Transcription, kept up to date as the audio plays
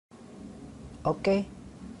Okay,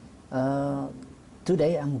 uh,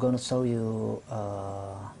 today I'm gonna show you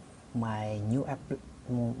my new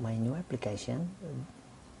application.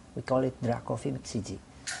 We call it Draco vMix CG.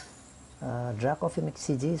 Draco vMix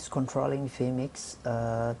CG is controlling vMix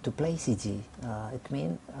to play CG. It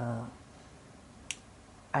means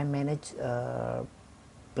I manage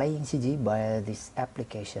playing CG by this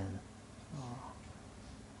application.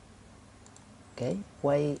 Okay,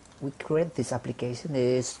 why we create this application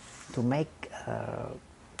is to make uh,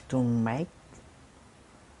 to make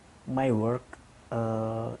my work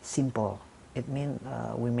simple. It means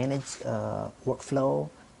we manage workflow,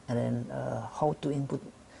 and then how to input.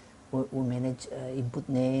 We manage input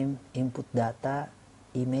name, input data,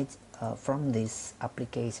 image from this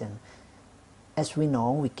application. As we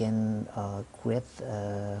know, we can create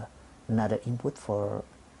another input for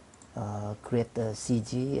create a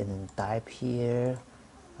CG and then type here,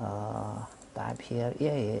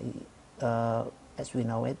 yeah. As we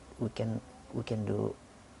know it, we can do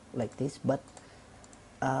like this, but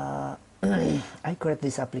I create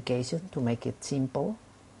this application to make it simple.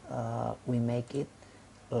 We make it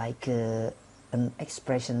like an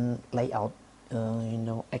expression layout,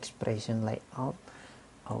 expression layout.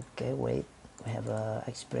 Okay, wait, we have a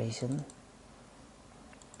expression.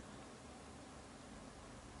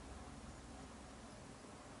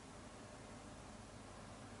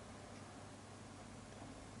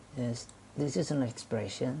 Yes, this is an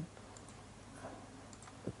expression.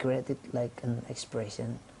 Create it like an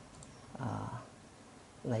expression,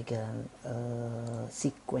 like a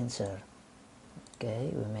sequencer.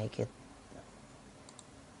 Okay, we make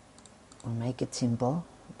it simple.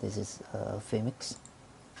 This is vMix.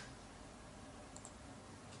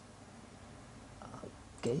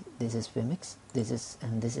 Okay, this is vMix. This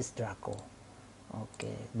is Draco.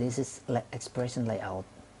 Okay, this is like expression layout.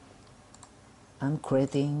 I'm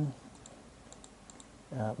creating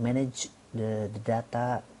manage the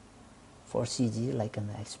data for CG like an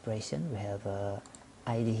expression. We have a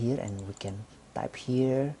ID here, and we can type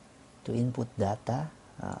here to input data.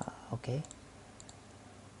 Okay,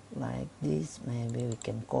 like this. Maybe we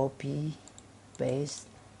can copy, paste,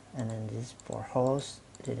 and then this for host.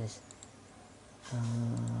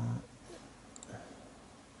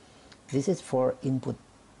 This is for input.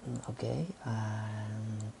 Okay,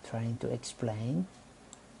 I'm trying to explain.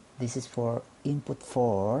 This is for input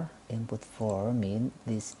 4. Input 4 mean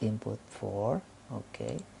this input 4.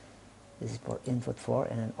 Okay, this is for input 4,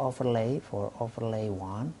 and then overlay for overlay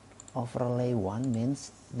 1. Overlay 1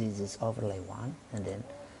 means this is overlay 1, and then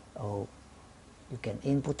you can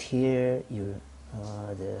input here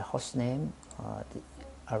the host name.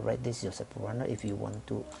 I write this Joseph Warner. If you want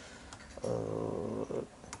to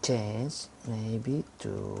change maybe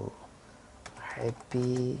to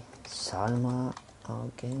Happy Salma,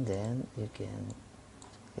 okay, then you can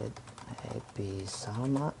get Happy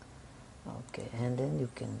Salma. Okay, and then you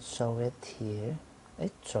can show it here.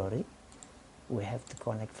 Sorry, we have to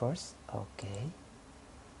connect first. Okay,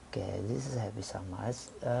 this is Happy Salma.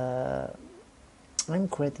 I'm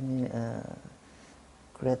creating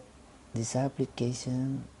create this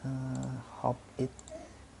application. Hope it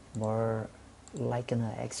more like an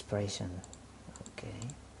expression. Okay,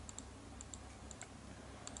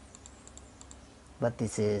 but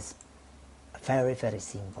this is very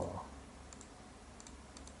simple.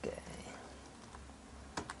 Okay,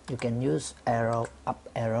 you can use arrow, up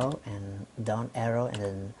arrow and down arrow, and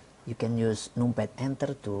then you can use numpad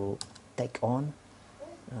enter to take on,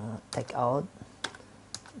 take out,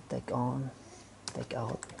 take on, take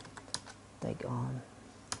out, take on.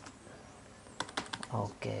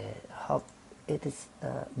 Okay, hope it is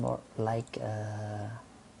more like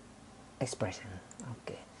expression.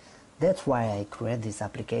 Okay, that's why I create this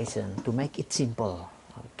application, to make it simple.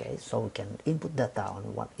 Okay, so we can input data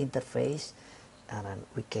on one interface, and then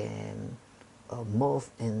we can move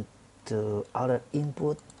into other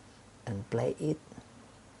input and play it,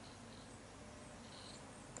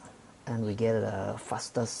 and we get a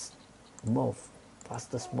fastest move,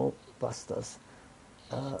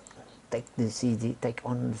 take the CG, take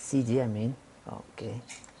on the CG, I mean. Okay.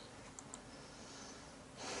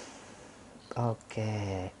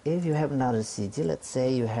 Okay, if you have another CG, let's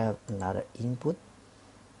say you have another input.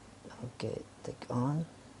 Okay, take on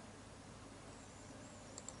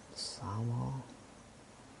some.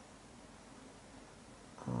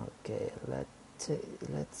 Okay,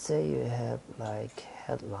 let's say you have like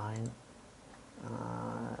headline.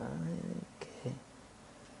 Okay,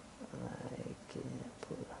 like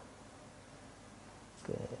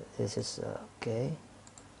okay, this is okay.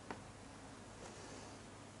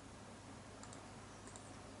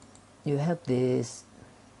 You have this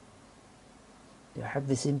you have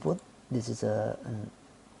this input. This is a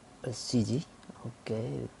CG.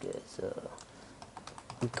 Okay, so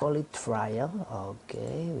we call it trial.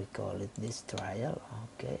 Okay, we call it this trial.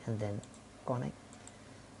 Okay, and then connect,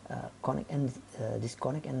 connect and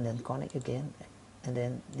disconnect, and then connect again, and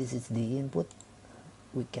then this is the input.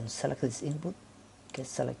 We can select this input. Okay,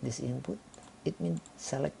 select this input. It means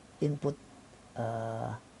select input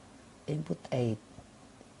input 8.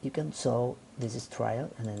 You can show this is trial,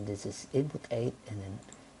 and then this is input 8, and then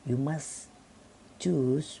you must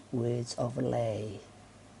choose which overlay,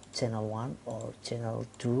 channel 1 or channel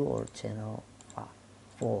 2 or channel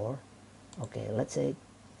 4. Okay, let's say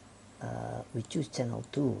we choose channel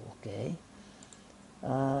 2. Okay,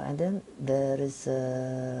 and then there is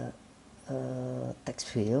a text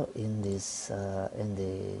field in this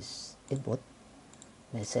input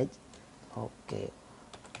message. Okay,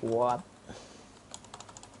 what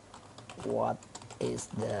is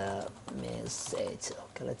the message?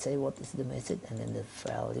 Okay, let's say what is the message, and then the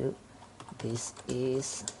value, this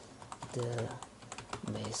is the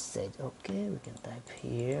message. Okay, we can type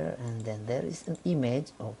here, and then there is an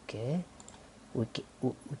image. Okay, we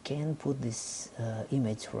can put this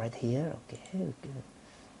image right here. Okay, we can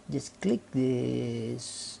just click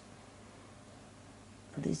this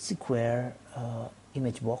square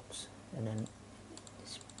image box, and then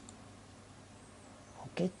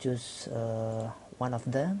okay, choose one of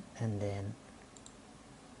them, and then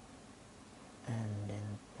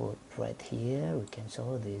put right here. We can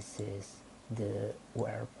show this is the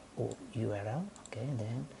web URL. Okay,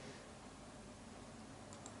 then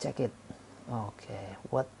check it. Okay,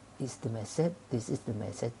 what is the message? This is the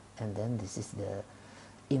message, and then this is the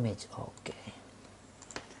image. Okay,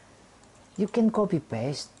 you can copy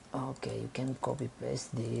paste. Okay, you can copy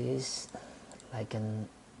paste this like an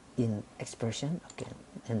in expression. Okay,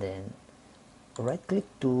 and then right click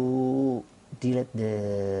to delete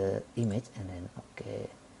the image, and then okay,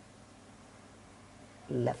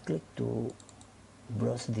 left click to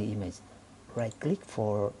browse the image, right click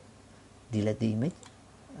for delete the image,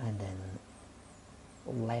 and then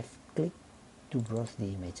left click to browse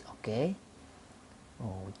the image. Okay,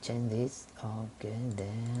 change this. Okay,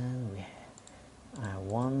 then I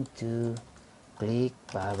want to click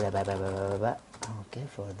blah, blah, blah, blah, blah, blah. Okay,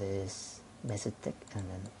 for this message tag, and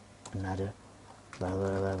then another blah,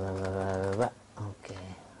 blah, blah, blah, blah, blah.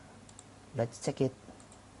 Okay, let's check it.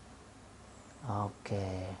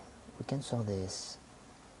 Okay, we can show this.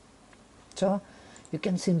 So you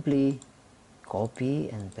can simply copy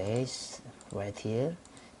and paste right here.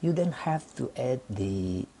 You don't have to add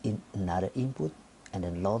the another input and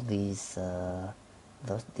then load this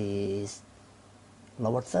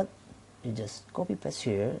lower third. You just copy paste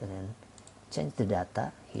here, and then change the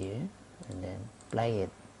data here, and then play it.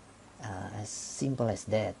 As simple as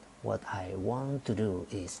that. What I want to do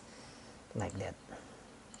is like that.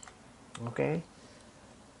 Okay,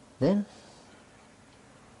 then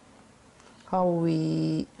how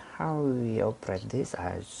we operate this,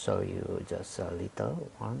 I'll show you just a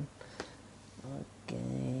little one.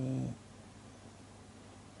 Okay,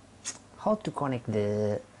 how to connect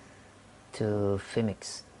to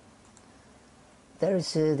vMix. There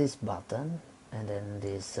is this button, and then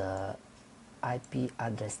this IP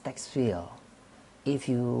address text field. If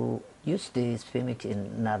you use this vMix in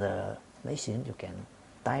another machine, you can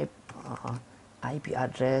type IP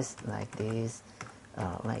address like this,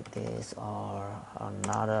 or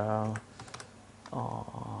another.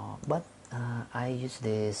 But I use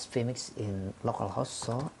this vMix in localhost,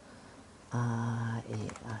 so I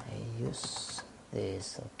use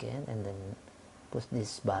this. Okay, and then push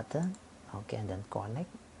this button. Okay, and then connect.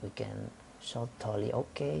 We can show totally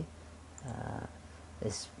okay.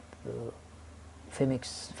 This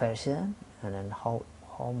vMix version, and then how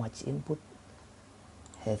much input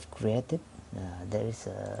have created. There is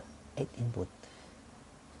 8 input,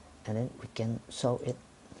 and then we can show it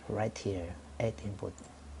right here, 8 input.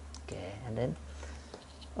 Okay, and then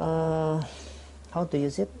how to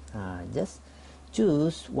use it? Just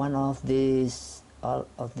choose one of these, all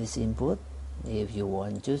of this input. If you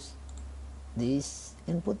want to choose this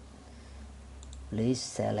input, please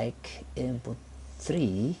select input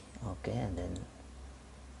 3. Okay, and then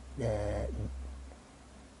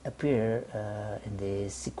appear in the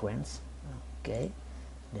sequence. Okay,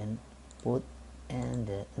 then put and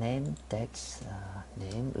the name text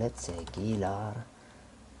name, let's say Gilar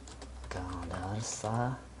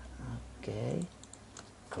Kandarsa. Okay,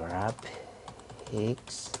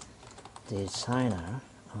 graphics designer.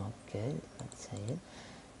 Okay, let's say it.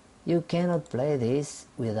 You cannot play this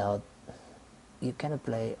without, you cannot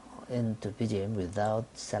play into BGM without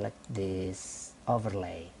select this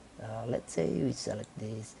overlay. let's say we select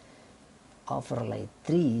this overlay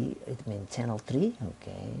 3, it means channel 3,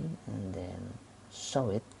 okay, and then show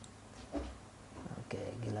it.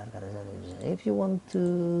 Okay, if you want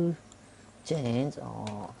to change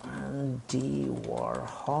Andy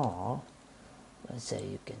Warhol, let's say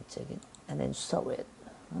you can check it and then show it.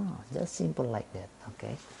 Oh, just simple like that.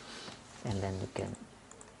 Okay, and then you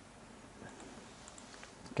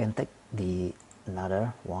can take the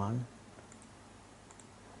another one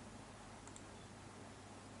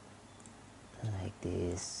like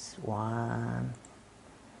this one.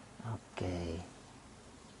 Okay,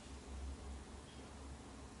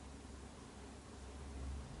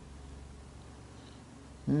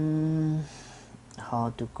 how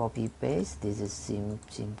to copy paste. This is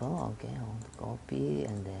simple. Okay, how to copy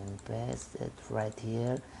and then paste it right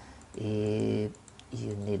here. If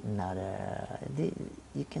you need another,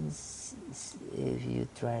 you can if you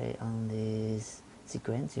try on this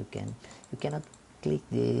sequence, you cannot click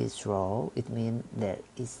this row. It means there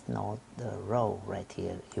is not the row right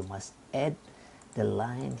here. You must add the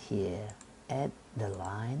line here, add the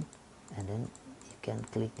line, and then you can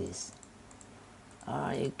click this.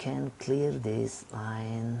 You can clear this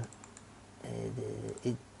line.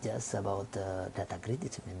 It's just about data grid.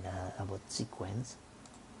 It means about sequence.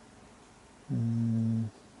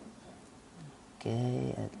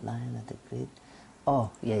 Okay, add line at the grid.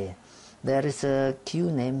 Oh yeah, there is a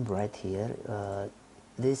queue name right here.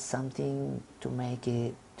 This is something to make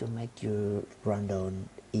your rundown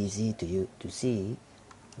easy to you to see.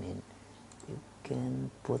 I mean, you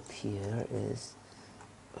can put here is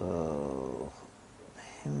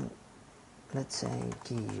let's say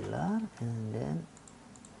killer, and then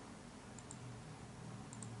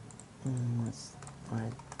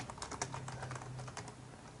right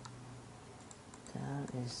there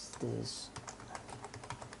is this.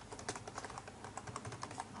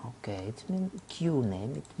 Okay, it means queue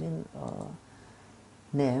name. It means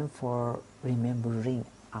name for remembering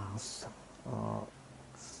us.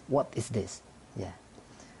 What is this? Yeah.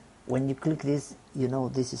 When you click this, you know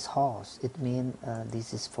this is host. It means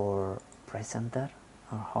this is for presenter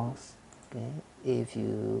or host. Okay. If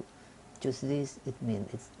you choose this, it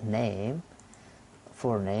means it's name.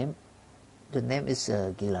 For name, the name is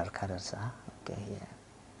Gilar Karasa. Okay. Yeah.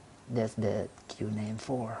 That's the queue name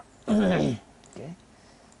for. Okay.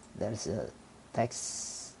 There's a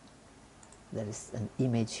text. There is an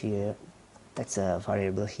image here. Text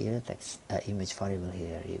variable here. Text image variable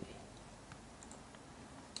here.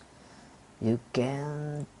 You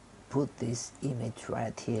can put this image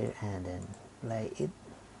right here and then play it.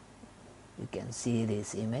 You can see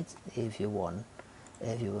this image. If you want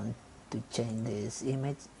to change this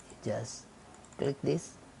image, you just click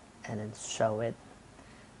this and then show it.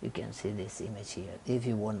 You can see this image here. If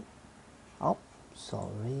you want, oh,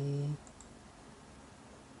 sorry.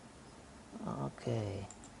 Okay.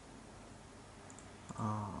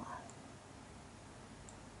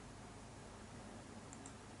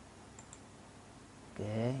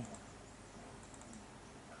 Okay.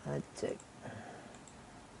 Let's check.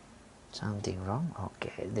 Something wrong?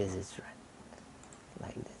 Okay, this is right.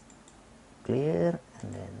 Like this. Clear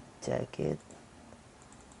and then check it.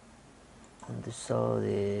 Want to show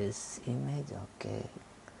this image? Okay.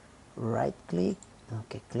 Right click.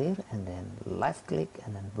 Okay, clear, and then left click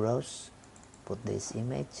and then browse. Put this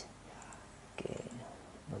image. Okay,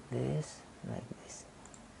 put this like this.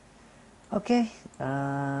 Okay,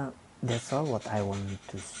 that's all what I want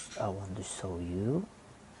to show you.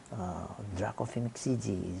 Draco vMix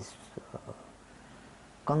CG is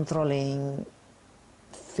controlling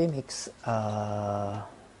vMix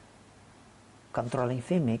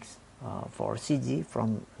for CG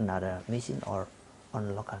from another machine or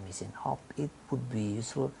on local machine. Hope it would be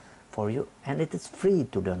useful for you, and it is free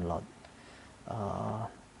to download.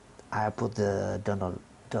 I put the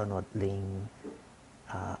download link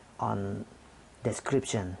on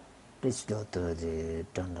description. Please go to the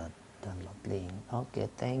download link. Okay,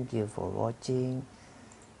 thank you for watching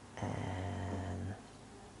and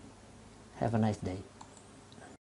have a nice day.